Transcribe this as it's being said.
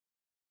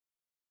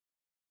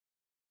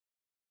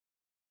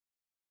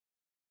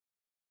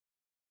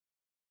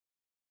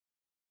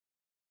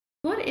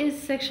what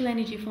is sexual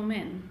energy for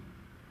men?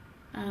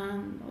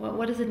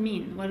 What does it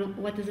mean?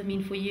 What does it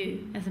mean for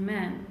you as a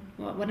man?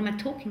 What am I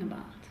talking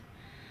about?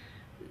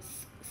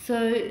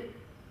 So,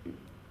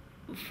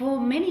 for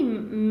many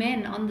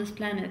men on this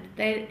planet,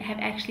 they have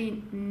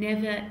actually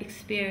never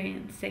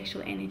experienced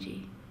sexual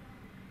energy.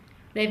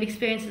 They've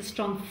experienced a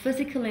strong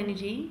physical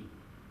energy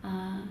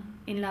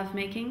in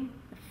lovemaking,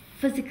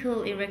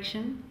 physical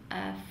erection,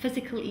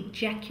 physical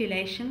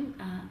ejaculation,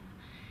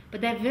 but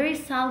they very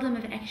seldom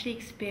have actually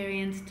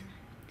experienced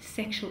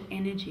sexual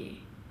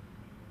energy.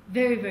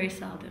 Very, very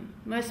seldom.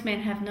 Most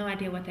men have no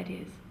idea what that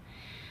is.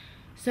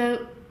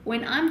 So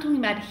when I'm talking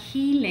about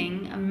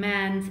healing a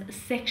man's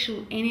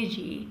sexual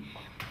energy,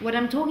 what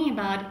I'm talking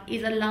about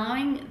is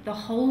allowing the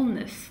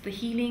wholeness, the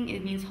healing,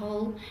 it means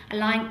whole,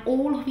 allowing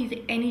all of his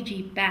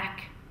energy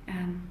back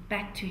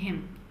to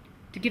him,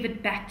 to give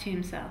it back to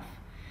himself.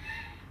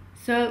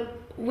 So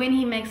when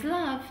he makes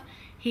love,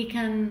 he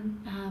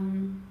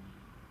can,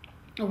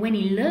 or when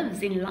he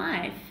lives in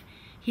life,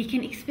 he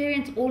can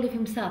experience all of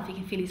himself. He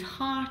can feel his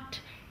heart,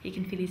 he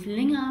can feel his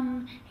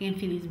lingam, he can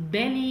feel his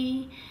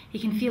belly, he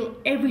can feel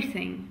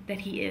everything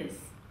that he is.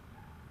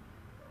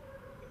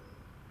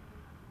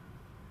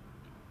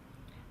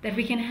 That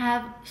we can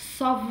have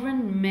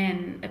sovereign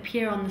men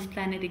appear on this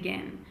planet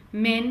again.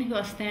 Men who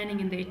are standing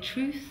in their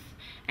truth,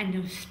 and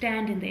who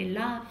stand in their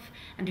love,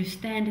 and who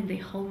stand in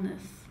their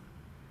wholeness.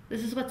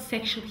 This is what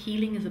sexual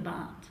healing is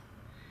about.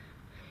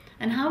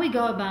 And how we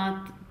go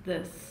about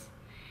this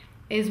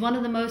is one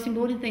of the most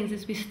important things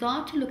is we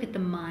start to look at the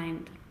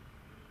mind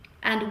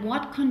and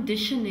what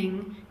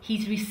conditioning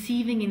he's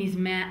receiving in his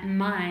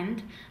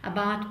mind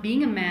about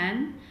being a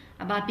man,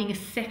 about being a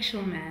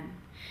sexual man.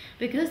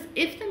 Because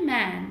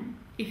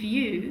if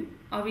you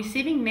are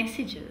receiving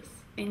messages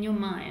in your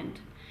mind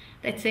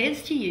that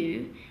says to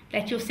you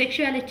that your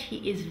sexuality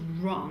is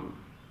wrong,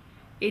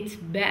 it's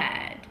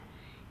bad,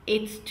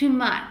 it's too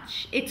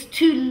much, it's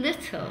too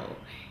little,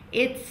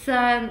 it's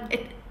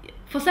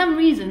for some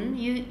reason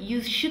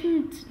you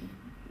shouldn't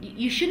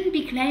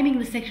be claiming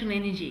the sexual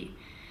energy.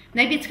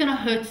 Maybe it's going to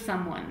hurt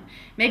someone.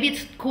 Maybe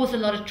it's caused a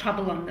lot of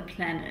trouble on the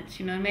planet.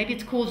 You know, maybe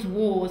it's caused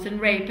wars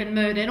and rape and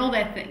murder and all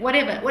that thing.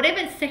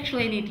 Whatever sexual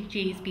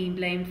energy is being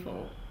blamed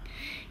for.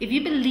 If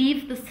you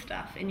believe this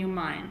stuff in your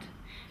mind,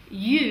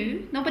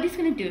 nobody's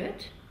going to do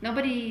it.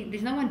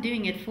 There's no one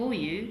doing it for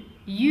you.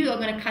 You are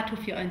going to cut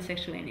off your own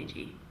sexual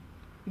energy.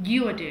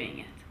 You are doing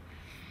it.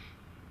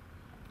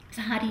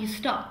 So how do you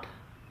stop?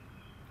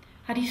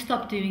 How do you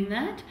stop doing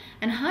that?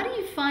 And how do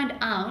you find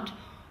out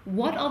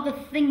what are the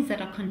things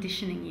that are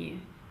conditioning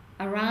you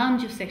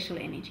around your sexual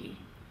energy?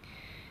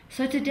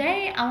 So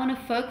today I want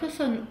to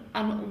focus on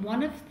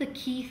one of the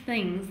key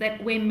things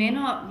that where men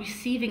are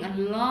receiving a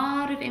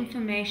lot of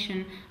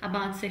information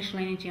about sexual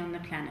energy on the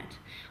planet.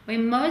 Where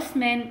most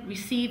men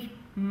receive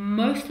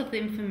most of the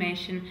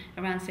information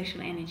around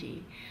sexual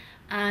energy.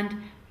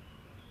 And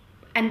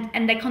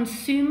they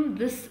consume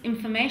this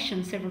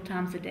information several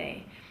times a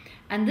day.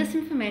 And this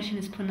information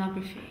is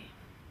pornography.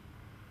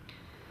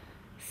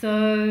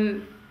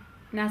 So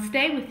now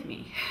stay with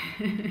me.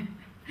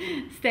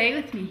 Stay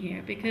with me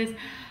here, because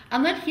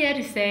I'm not here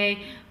to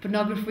say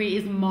pornography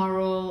is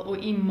moral or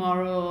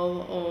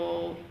immoral,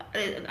 or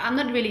I'm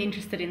not really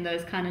interested in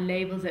those kind of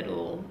labels at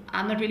all.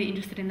 I'm not really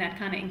interested in that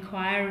kind of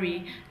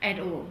inquiry at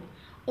all.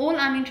 All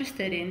I'm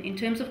interested in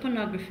terms of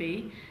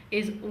pornography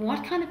is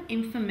what kind of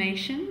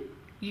information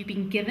you've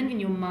been given in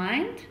your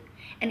mind,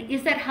 and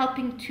is that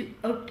helping to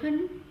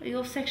open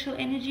your sexual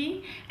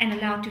energy and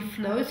allow it to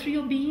flow through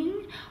your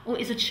being, or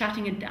is it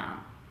shutting it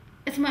down?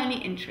 It's my only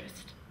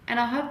interest, and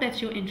I hope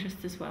that's your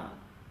interest as well.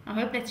 I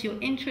hope that's your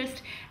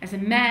interest as a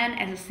man,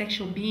 as a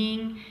sexual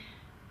being.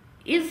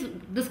 Is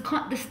the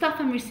stuff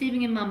I'm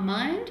receiving in my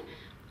mind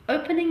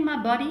opening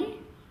my body,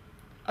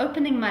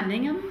 opening my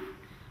lingam,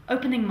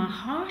 opening my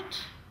heart,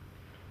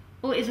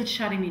 or is it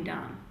shutting me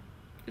down?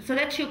 So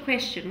that's your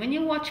question. When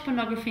you watch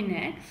pornography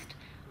next,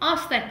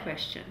 ask that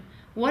question.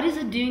 What is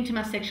it doing to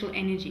my sexual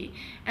energy?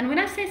 And when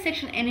I say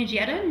sexual energy,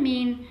 I don't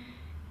mean,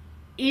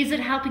 is it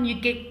helping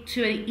you get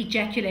to an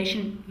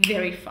ejaculation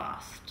very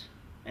fast?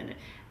 And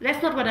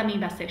that's not what I mean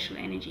by sexual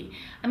energy.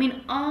 I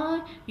mean,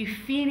 are you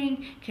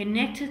feeling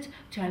connected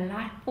to a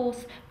life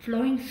force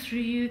flowing through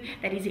you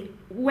that is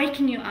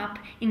waking you up,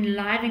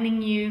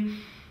 enlivening you,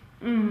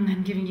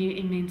 and giving you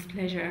immense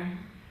pleasure?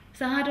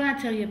 So how do I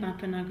tell you about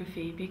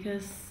pornography?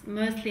 Because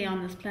mostly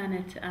on this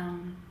planet,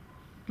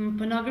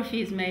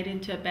 pornography is made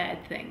into a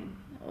bad thing.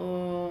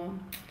 Or,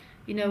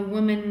 you know,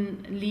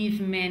 women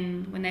leave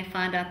men when they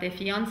find out their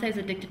fiancé is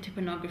addicted to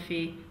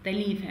pornography. They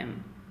leave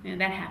him. You know,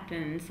 that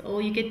happens.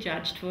 Or you get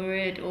judged for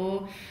it.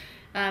 Or,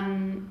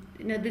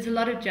 you know, there's a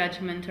lot of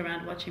judgment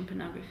around watching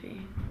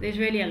pornography. There's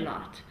really a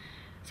lot.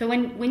 So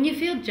when you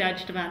feel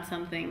judged about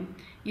something,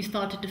 you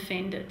start to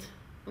defend it.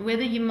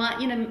 Whether you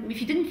might, you know, if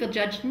you didn't feel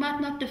judged, you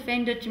might not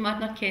defend it, you might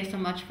not care so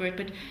much for it,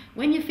 but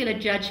when you feel a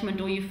judgment,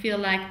 or you feel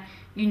like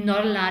you're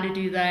not allowed to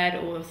do that,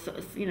 or,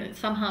 you know,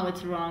 somehow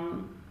it's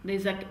wrong,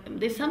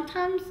 there's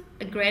sometimes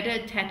a greater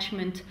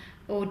attachment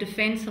or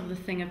defense of the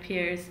thing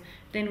appears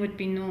than would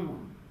be normal.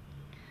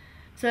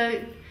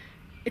 So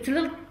it's a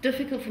little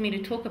difficult for me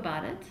to talk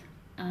about it,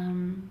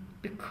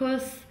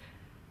 because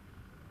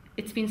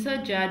it's been so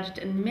judged,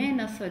 and men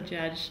are so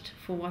judged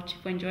for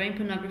enjoying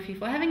pornography,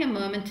 for having a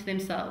moment to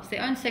themselves,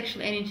 their own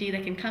sexual energy.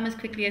 They can come as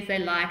quickly as they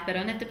like. They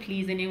don't have to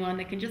please anyone.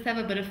 They can just have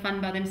a bit of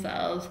fun by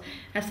themselves,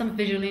 have some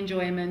visual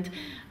enjoyment,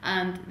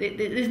 and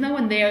there's no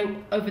one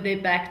there over their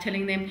back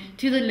telling them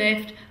to the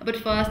left, a bit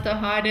faster,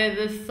 harder,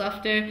 this,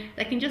 softer.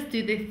 They can just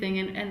do their thing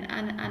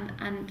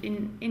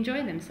and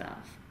enjoy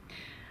themselves.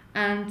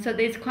 And so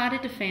there's quite a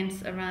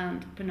defense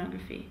around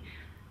pornography.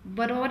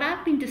 But what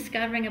I've been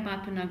discovering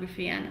about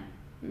pornography, and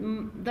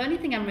the only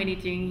thing I'm really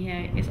doing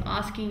here is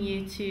asking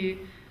you to,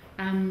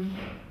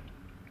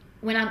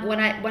 what I'm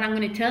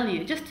going to tell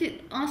you, just to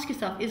ask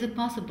yourself, is it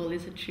possible?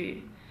 Is it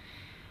true?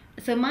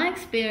 So my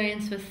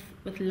experience with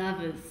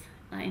lovers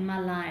in my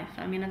life,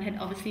 I mean, I've had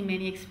obviously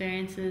many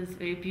experiences,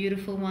 very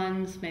beautiful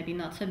ones, maybe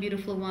not so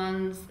beautiful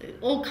ones,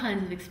 all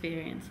kinds of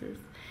experiences.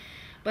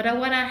 But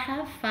what I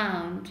have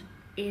found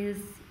is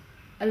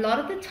a lot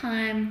of the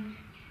time,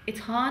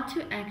 it's hard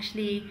to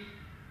actually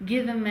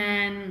give a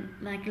man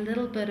like a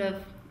little bit of,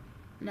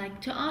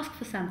 like, to ask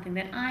for something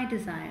that I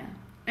desire.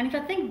 And if I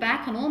think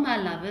back on all my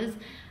lovers,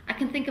 I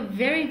can think of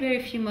very,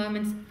 very few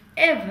moments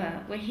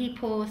ever where he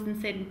paused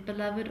and said,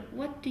 beloved,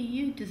 what do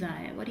you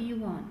desire? What do you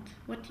want?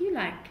 What do you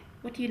like?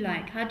 What do you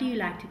like? How do you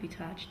like to be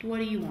touched? What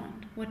do you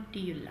want? What do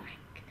you like?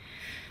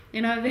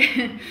 You know,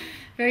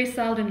 very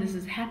seldom this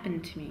has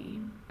happened to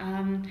me.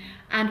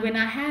 And when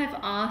I have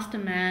asked a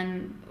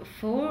man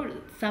for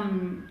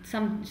some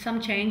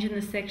change in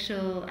the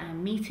sexual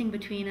meeting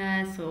between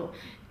us, or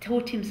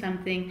taught him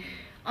something,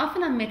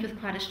 often I'm met with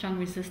quite a strong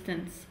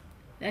resistance.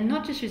 And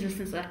not just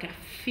resistance, like a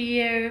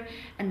fear,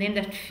 and then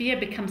that fear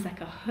becomes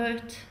like a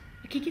hurt.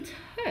 Like he gets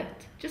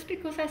hurt just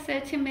because I say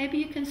to him, maybe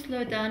you can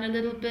slow down a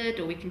little bit,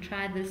 or we can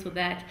try this or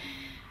that.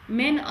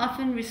 Men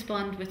often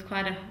respond with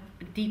quite a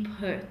deep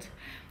hurt.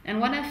 And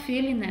what I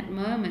feel in that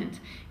moment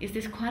is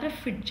there's quite a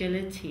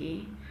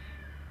fragility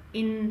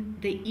in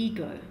the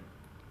ego.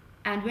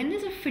 And when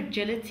there's a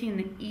fragility in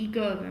the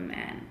ego of a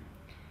man,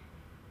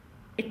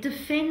 it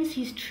defends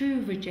his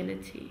true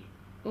fragility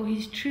or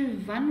his true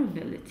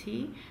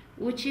vulnerability,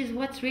 which is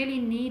what's really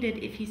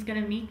needed if he's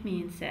going to meet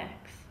me in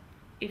sex,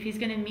 if he's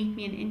going to meet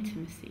me in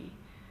intimacy.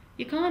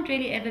 You can't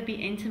really ever be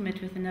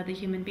intimate with another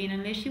human being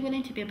unless you're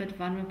willing to be a bit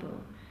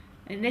vulnerable,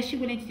 unless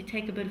you're willing to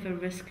take a bit of a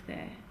risk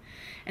there.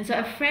 And so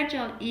a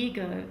fragile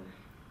ego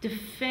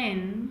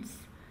defends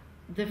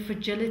the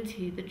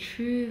fragility, the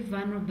true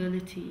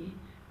vulnerability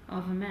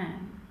of a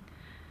man.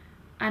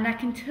 And I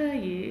can tell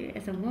you,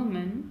 as a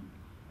woman,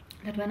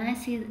 that when I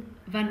see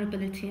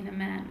vulnerability in a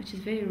man, which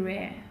is very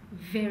rare,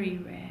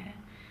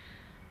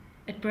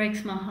 it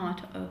breaks my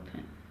heart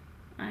open.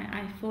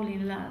 I fall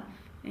in love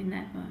in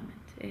that moment.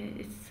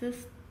 It's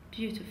just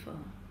beautiful.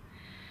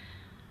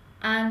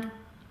 And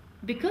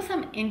because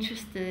I'm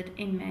interested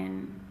in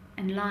men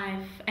and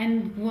life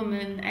and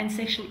women and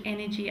sexual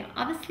energy,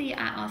 obviously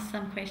I ask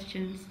some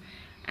questions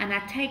and I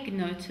take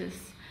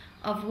notice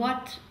of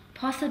what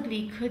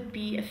possibly could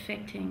be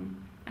affecting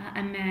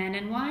a man,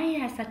 and why he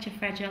has such a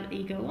fragile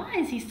ego. Why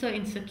is he so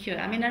insecure?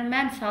 I mean, a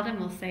man seldom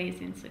will say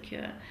he's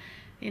insecure.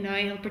 You know,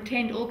 he'll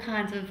pretend all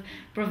kinds of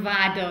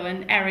bravado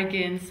and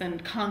arrogance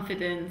and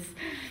confidence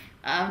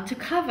to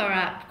cover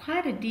up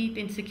quite a deep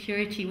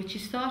insecurity, which you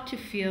start to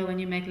feel when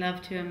you make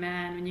love to a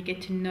man, when you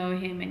get to know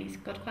him, and he's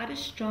got quite a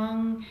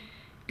strong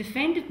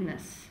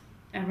defendedness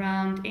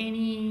around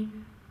any,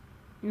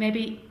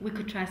 maybe we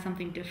could try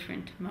something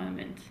different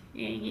moment.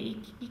 Yeah,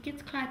 he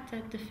gets quite a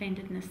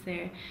defendedness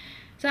there.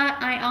 So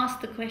I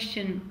asked the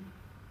question,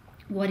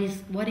 what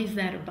is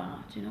that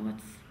about? You know,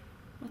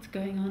 what's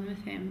going on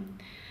with him?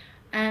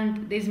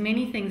 And there's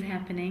many things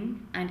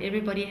happening, and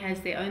everybody has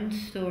their own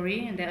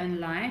story and their own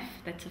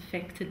life that's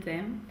affected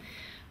them.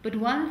 But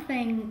one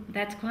thing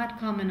that's quite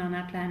common on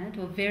our planet,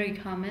 or very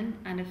common,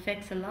 and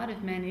affects a lot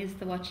of men, is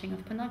the watching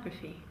of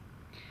pornography.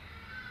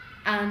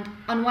 And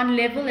on one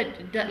level,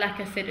 like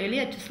I said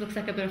earlier, it just looks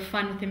like a bit of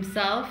fun with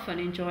himself and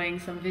enjoying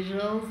some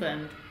visuals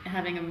and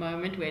having a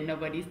moment where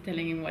nobody's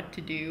telling him what to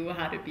do or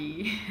how to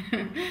be,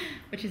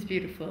 which is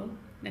beautiful.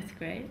 That's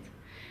great.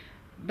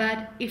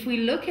 But if we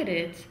look at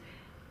it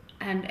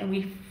and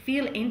we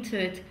feel into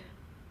it,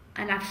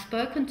 and I've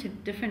spoken to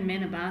different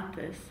men about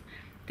this,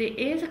 there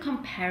is a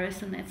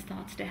comparison that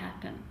starts to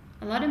happen.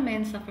 A lot of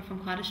men suffer from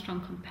quite a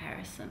strong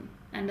comparison,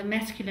 and the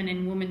masculine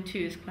in women too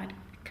is quite,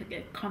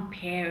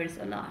 compares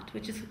a lot,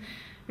 which is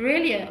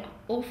really an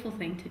awful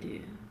thing to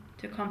do,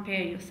 to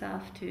compare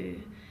yourself to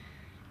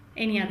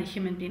any other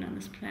human being on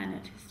this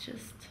planet. It's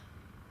just,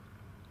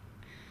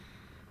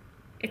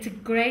 it's a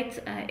great,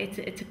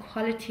 it's a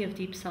quality of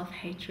deep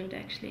self-hatred,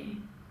 actually,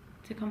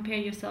 to compare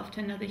yourself to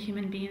another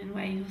human being and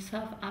weigh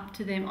yourself up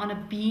to them on a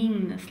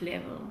beingness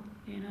level,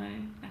 you know,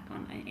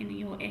 like in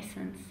your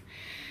essence.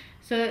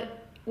 So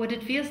what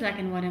it feels like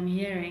and what I'm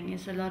hearing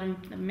is a lot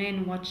of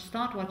men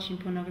start watching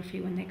pornography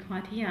when they're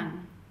quite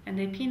young, and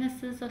their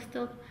penises are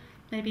still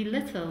maybe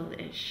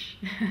little-ish,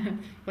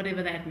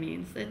 whatever that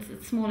means.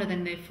 It's smaller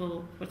than their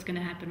full, what's going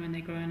to happen when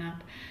they're grown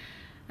up.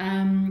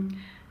 And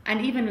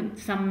even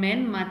some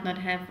men might not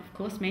have, of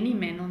course, many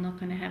men are not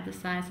going to have the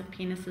size of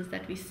penises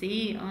that we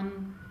see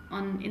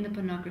in the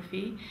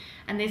pornography.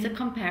 And there's a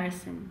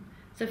comparison.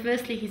 So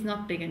firstly, he's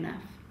not big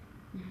enough.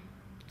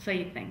 So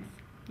he thinks.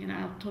 You know,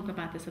 I'll talk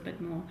about this a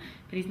bit more.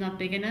 But he's not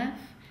big enough,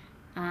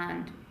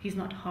 and he's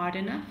not hard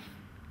enough.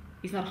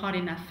 He's not hard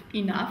enough,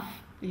 you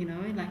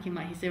know, like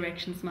his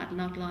erections might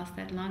not last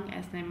that long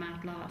as they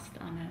might last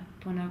on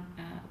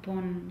a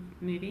porn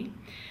movie.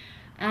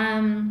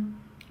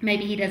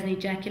 Maybe he doesn't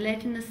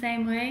ejaculate in the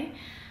same way.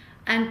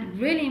 And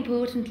really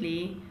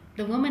importantly,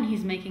 the woman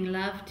he's making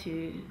love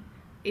to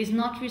is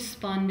not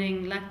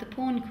responding like the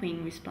porn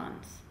queen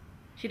responds.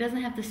 She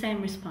doesn't have the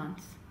same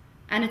response.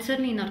 And it's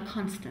certainly not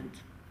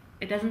constant.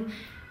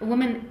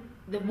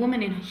 The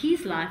woman in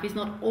his life is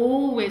not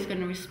always going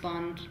to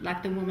respond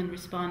like the woman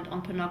respond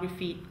on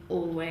pornography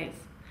always.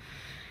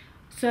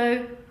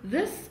 So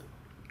this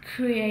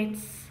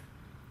creates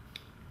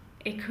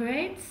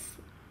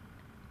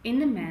in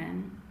the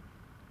man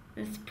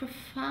this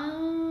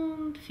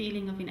profound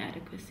feeling of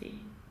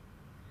inadequacy,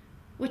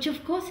 which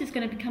of course is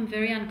going to become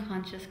very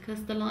unconscious,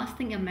 because the last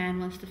thing a man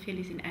wants to feel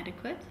is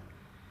inadequate.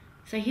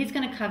 So he's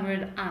going to cover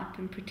it up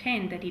and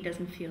pretend that he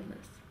doesn't feel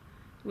this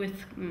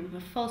with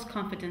false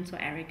confidence or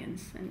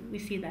arrogance, and we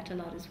see that a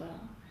lot as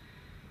well.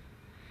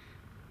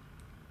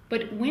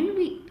 But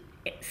when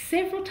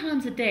several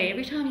times a day,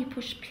 every time you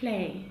push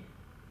play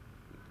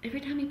on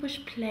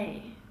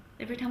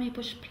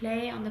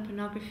the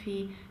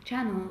pornography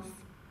channels,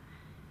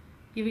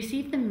 you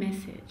receive the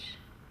message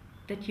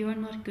that you are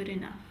not good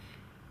enough,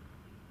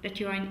 that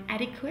you are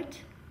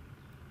inadequate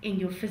in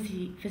your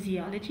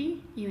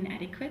physiology, you're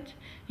inadequate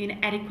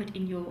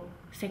in your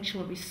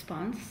sexual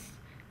response.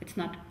 It's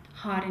not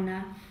hard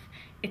enough,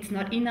 it's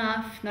not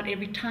enough, not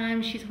every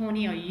time she's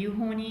horny are you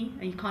horny,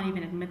 and you can't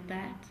even admit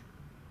that.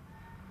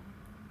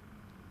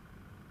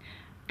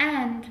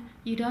 And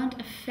you don't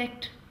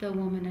affect the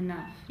woman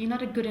enough. You're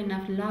not a good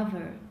enough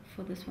lover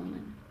for this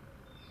woman.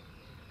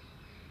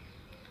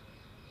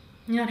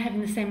 You're not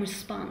having the same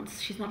response.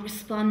 She's not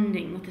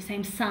responding with the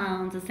same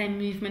sounds, the same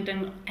movement,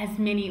 and as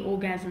many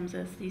orgasms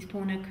as these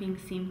porno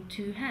queens seem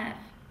to have.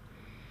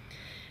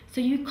 So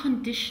you're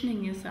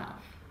conditioning yourself.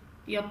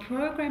 You're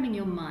programming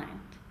your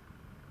mind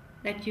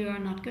that you are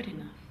not good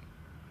enough.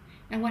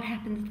 And what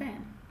happens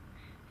then?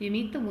 You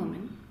meet the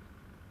woman.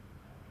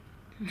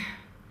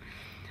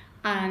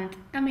 And,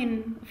 I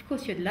mean, of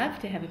course you'd love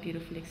to have a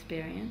beautiful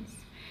experience.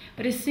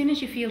 But as soon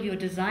as you feel your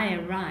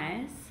desire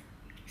rise,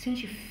 as soon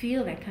as you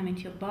feel that come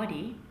into your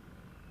body,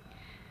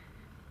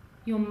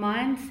 your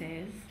mind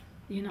says,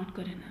 you're not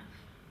good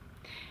enough.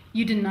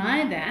 You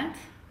deny that,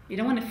 you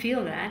don't want to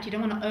feel that, you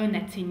don't want to own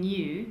that's in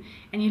you,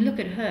 and you look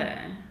at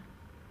her,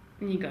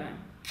 and you go,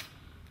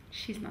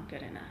 she's not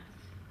good enough.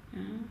 You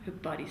know? Her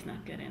body's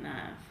not good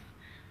enough.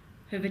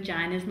 Her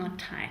vagina's not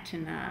tight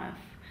enough.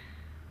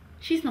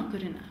 She's not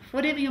good enough.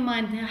 Whatever your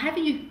mind, however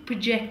you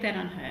project that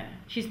on her.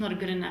 She's not a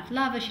good enough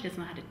lover. She doesn't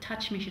know how to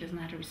touch me. She doesn't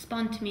know how to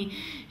respond to me.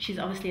 She's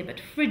obviously a bit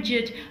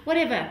frigid.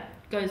 Whatever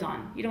goes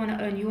on. You don't want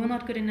to own you're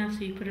not good enough, so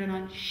you put it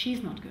on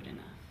she's not good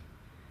enough.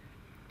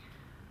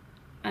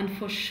 And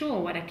for sure,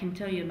 what I can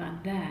tell you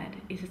about that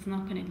is it's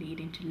not going to lead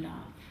into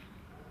love.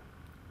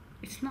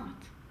 It's not.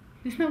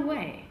 There's no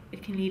way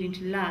it can lead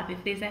into love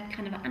if there's that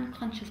kind of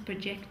unconscious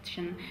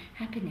projection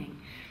happening.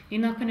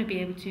 You're not going to be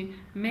able to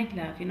make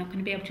love. You're not going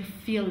to be able to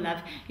feel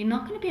love. You're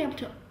not going to be able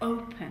to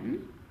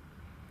open,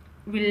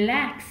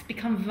 relax,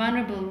 become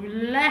vulnerable,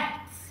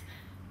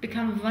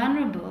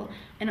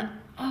 and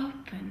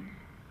open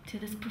to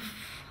this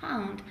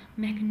profound,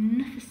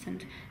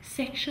 magnificent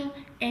sexual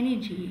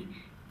energy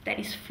that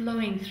is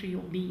flowing through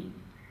your being.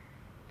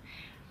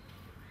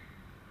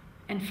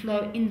 And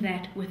flow in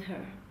that with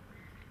her.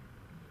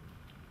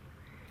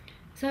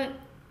 So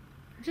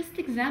just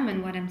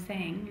examine what I'm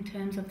saying in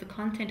terms of the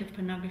content of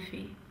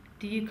pornography.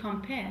 Do you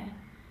compare?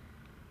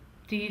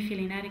 Do you feel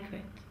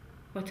inadequate?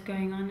 What's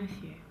going on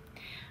with you?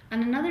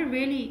 And another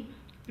really,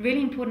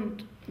 really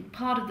important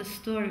part of the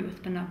story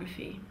with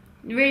pornography,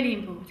 really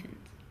important,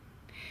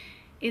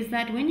 is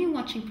that when you're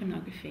watching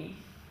pornography,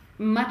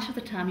 much of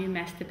the time you're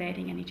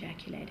masturbating and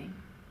ejaculating.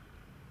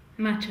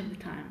 Much of the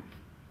time.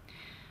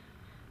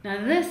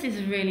 Now this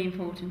is really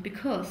important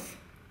because,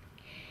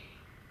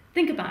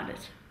 think about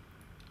it.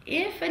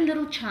 If a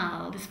little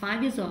child is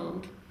 5 years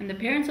old and the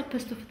parents are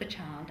pissed off at the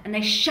child and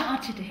they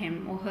shout at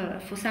him or her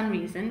for some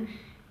reason,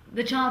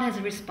 the child has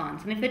a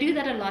response. And if they do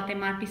that a lot, there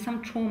might be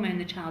some trauma in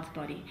the child's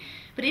body.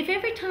 But if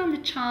every time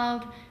the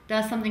child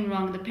does something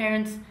wrong, the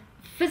parents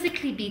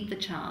physically beat the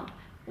child,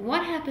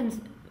 what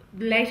happens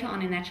later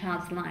on in that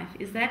child's life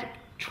is that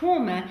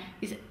trauma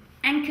is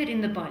anchored in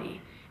the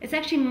body. It's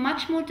actually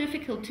much more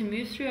difficult to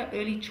move through an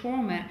early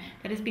trauma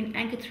that has been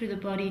anchored through the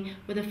body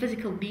with a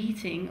physical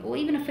beating or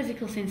even a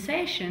physical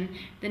sensation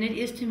than it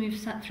is to move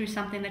through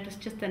something that was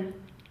just a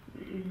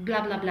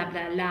blah, blah, blah,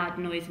 blah, loud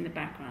noise in the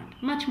background.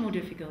 Much more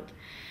difficult.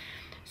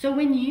 So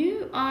when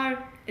you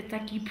are, it's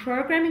like you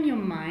programming your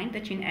mind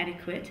that you're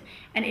inadequate,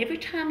 and every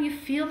time you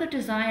feel the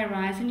desire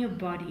rise in your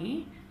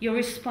body, your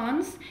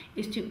response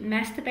is to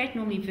masturbate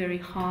normally very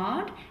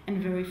hard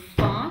and very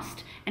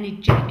fast and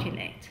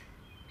ejaculate.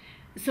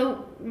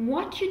 So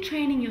what you're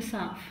training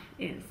yourself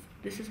is,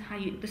 this is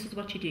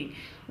what you're doing.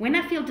 When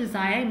I feel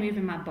desire move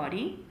in my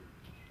body,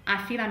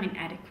 I feel I'm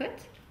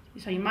inadequate.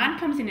 So your mind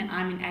comes in and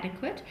I'm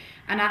inadequate,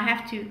 and I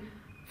have to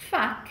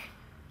fuck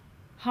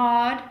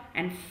hard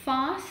and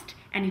fast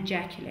and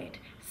ejaculate.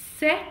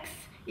 Sex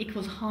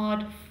equals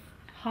hard,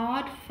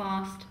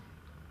 fast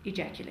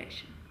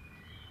ejaculation.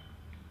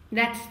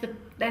 That's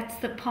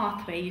the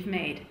pathway you've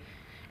made.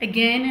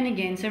 Again and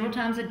again, several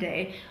times a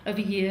day,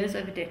 over years,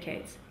 over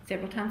decades.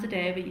 Several times a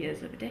day, over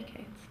years, over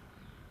decades.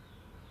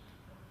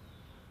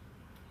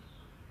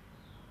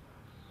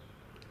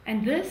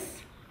 And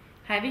this,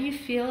 however you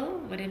feel,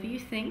 whatever you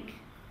think,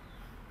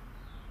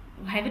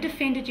 however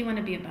defended you want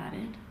to be about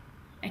it,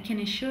 I can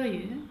assure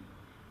you,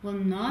 will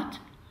not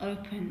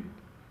open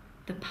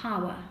the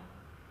power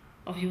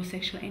of your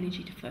sexual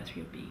energy to flow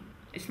through your being.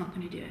 It's not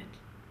going to do it.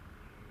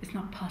 It's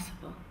not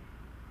possible.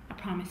 I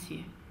promise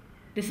you.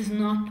 This is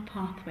not the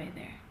pathway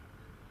there.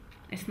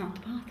 It's not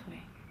the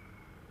pathway.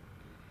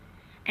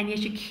 And yet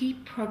you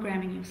keep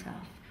programming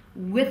yourself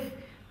with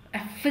a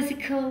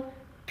physical,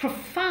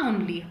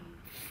 profound,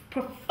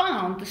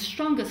 the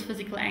strongest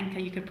physical anchor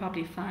you could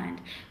probably find,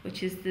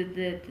 which is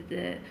the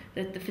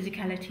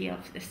physicality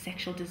of the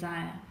sexual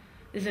desire.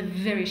 There's a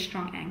very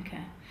strong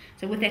anchor.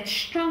 So with that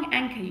strong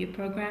anchor, you're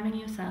programming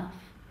yourself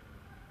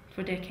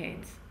for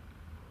decades.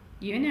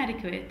 You're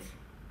inadequate,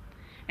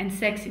 and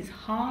sex is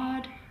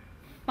hard,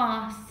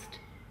 fast,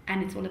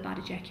 and it's all about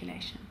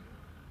ejaculation.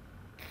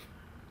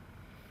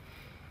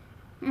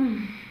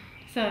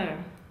 So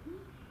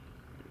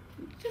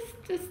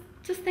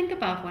just think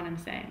about what I'm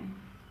saying.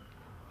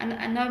 And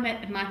I know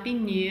it might be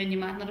new and you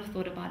might not have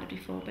thought about it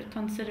before, but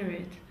consider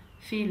it,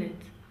 feel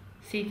it,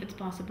 see if it's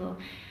possible.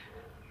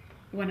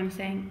 What I'm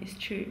saying is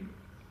true.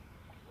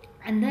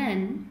 And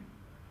then,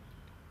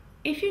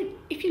 if you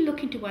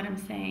look into what I'm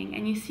saying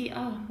and you see,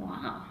 oh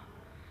wow,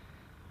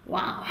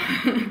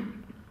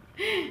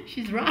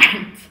 she's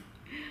right.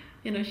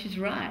 She's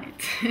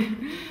right.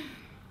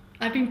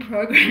 I've been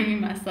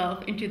programming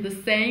myself into the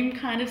same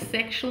kind of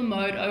sexual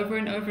mode over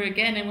and over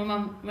again. And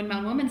when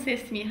my woman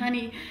says to me,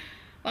 honey,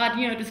 but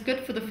it was good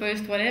for the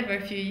first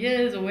a few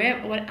years or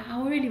whatever,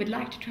 I really would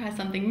like to try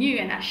something new,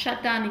 and I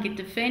shut down and get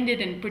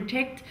defended and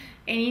protect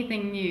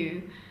anything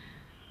new.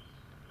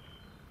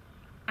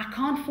 I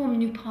can't form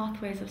new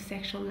pathways of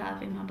sexual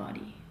love in my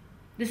body.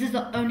 This is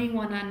the only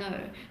one I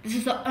know. This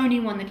is the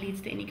only one that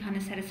leads to any kind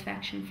of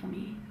satisfaction for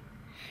me.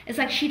 It's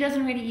like she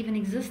doesn't really even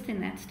exist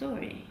in that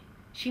story.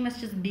 She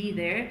must just be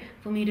there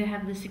for me to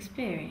have this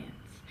experience.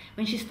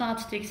 When she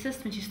starts to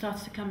exist, when she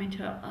starts to come into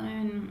her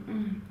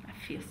own, I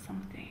feel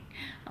something,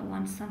 I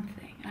want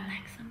something, I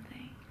like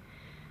something.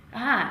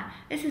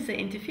 This is the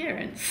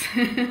interference.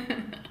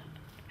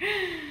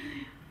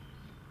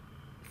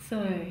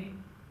 So,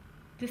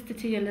 just to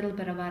tell you a little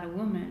bit about a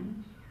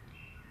woman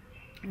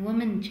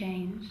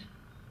change,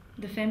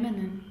 the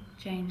feminine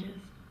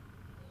changes.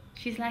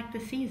 She's like the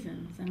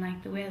seasons and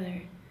like the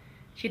weather.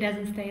 She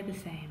doesn't stay the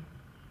same.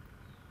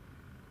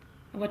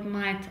 What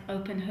might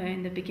open her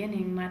in the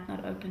beginning might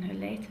not open her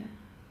later.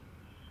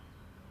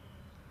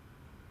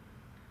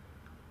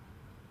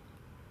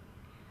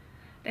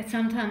 That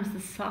sometimes the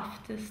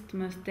softest,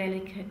 most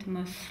delicate,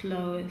 most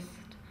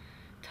slowest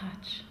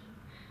touch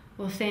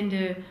will send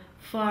her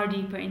far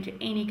deeper into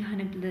any kind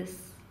of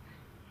bliss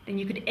than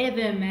you could ever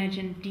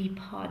imagine deep,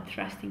 hard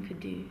thrusting could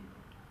do.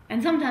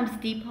 And sometimes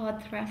deep,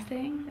 hard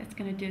thrusting, that's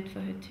going to do it for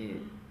her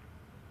too.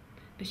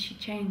 But she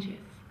changes.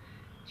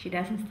 She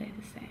doesn't stay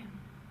the same.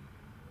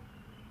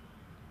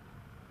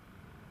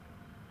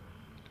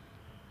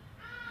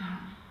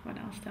 What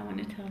else do I want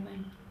to tell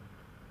them?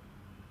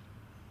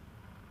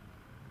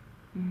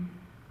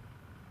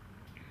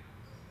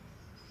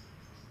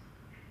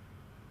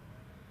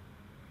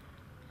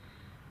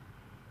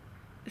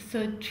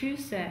 So true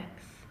sex,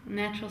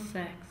 natural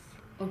sex,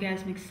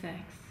 orgasmic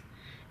sex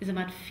is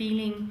about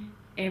feeling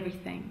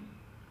everything.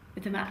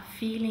 It's about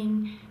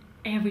feeling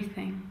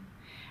everything.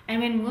 And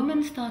when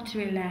women start to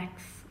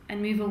relax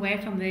and move away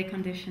from their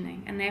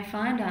conditioning, and they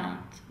find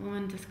out,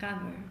 women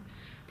discover,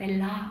 they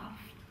love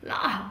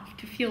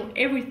to feel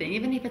everything,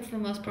 even if it's the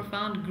most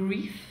profound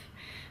grief,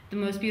 the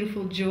most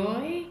beautiful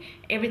joy,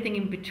 everything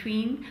in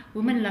between.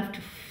 Women love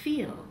to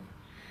feel.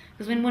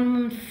 Because when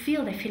women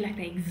feel, they feel like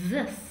they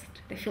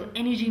exist. They feel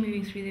energy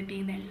moving through their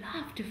being. They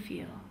love to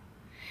feel.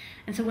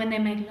 And so when they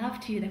make love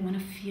to you, they want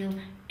to feel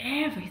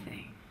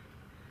everything.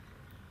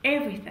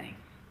 Everything.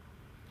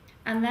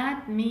 And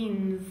that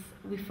means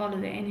we follow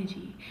their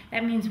energy.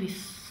 That means we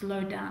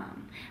slow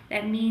down.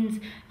 That means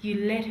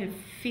you let her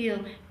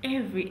feel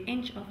every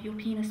inch of your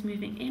penis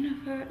moving in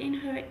her,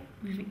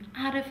 moving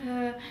out of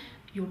her,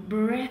 your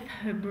breath,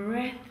 her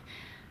breath,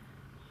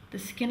 the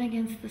skin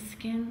against the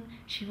skin.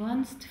 She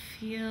wants to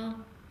feel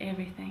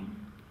everything.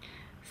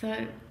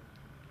 So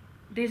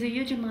there's a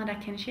huge amount I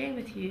can share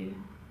with you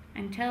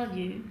and tell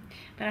you,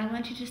 but I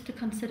want you just to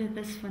consider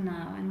this for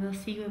now, and we'll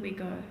see where we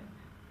go.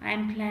 I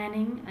am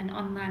planning an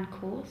online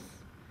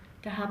course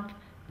to help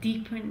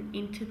deepen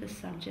into the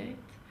subject,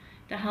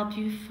 to help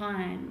you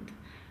find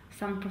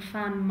some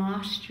profound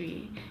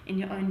mastery in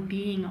your own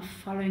being of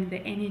following the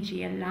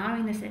energy,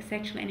 allowing this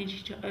sexual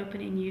energy to open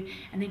in you,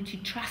 and then to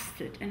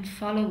trust it and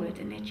follow it,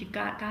 and let you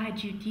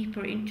guide you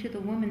deeper into the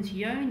woman's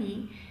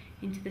yoni,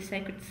 into the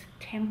sacred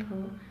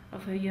temple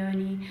of her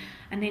yoni,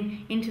 and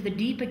then into the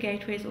deeper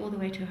gateways all the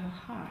way to her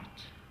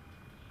heart.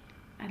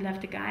 I'd love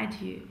to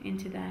guide you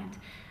into that.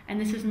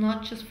 And this is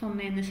not just for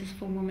men, this is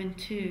for women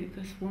too,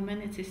 because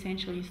women, it's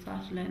essential you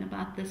start to learn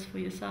about this for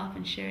yourself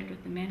and share it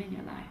with the men in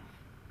your life.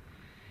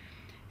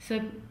 So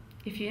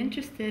if you're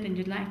interested and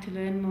you'd like to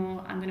learn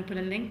more, I'm going to put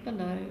a link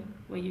below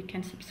where you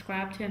can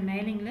subscribe to a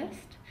mailing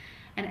list.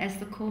 And as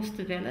the course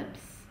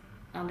develops,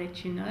 I'll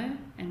let you know.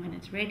 And when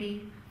it's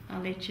ready,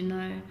 I'll let you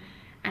know.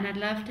 And I'd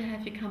love to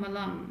have you come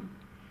along,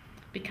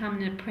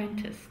 become an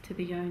apprentice to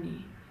the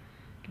yoni,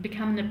 to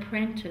become an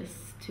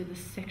apprentice to the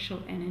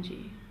sexual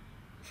energy.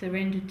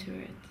 Surrender to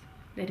it.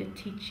 Let it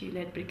teach you.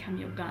 Let it become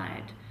your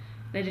guide.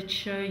 Let it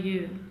show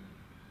you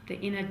the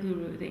inner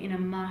guru, the inner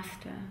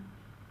master,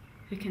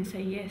 who can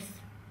say yes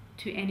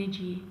to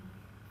energy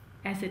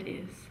as it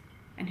is,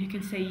 and who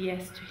can say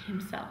yes to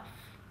himself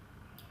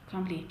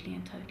completely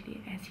and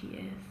totally as he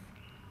is,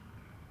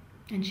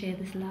 and share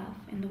this love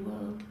in the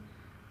world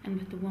and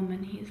with the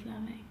woman he is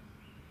loving.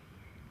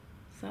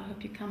 So I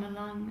hope you come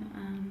along,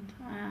 and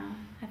I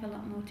have a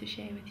lot more to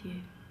share with you.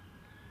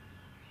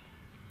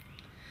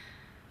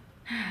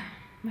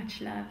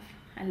 Much love.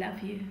 I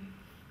love you.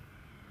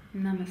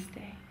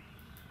 Namaste.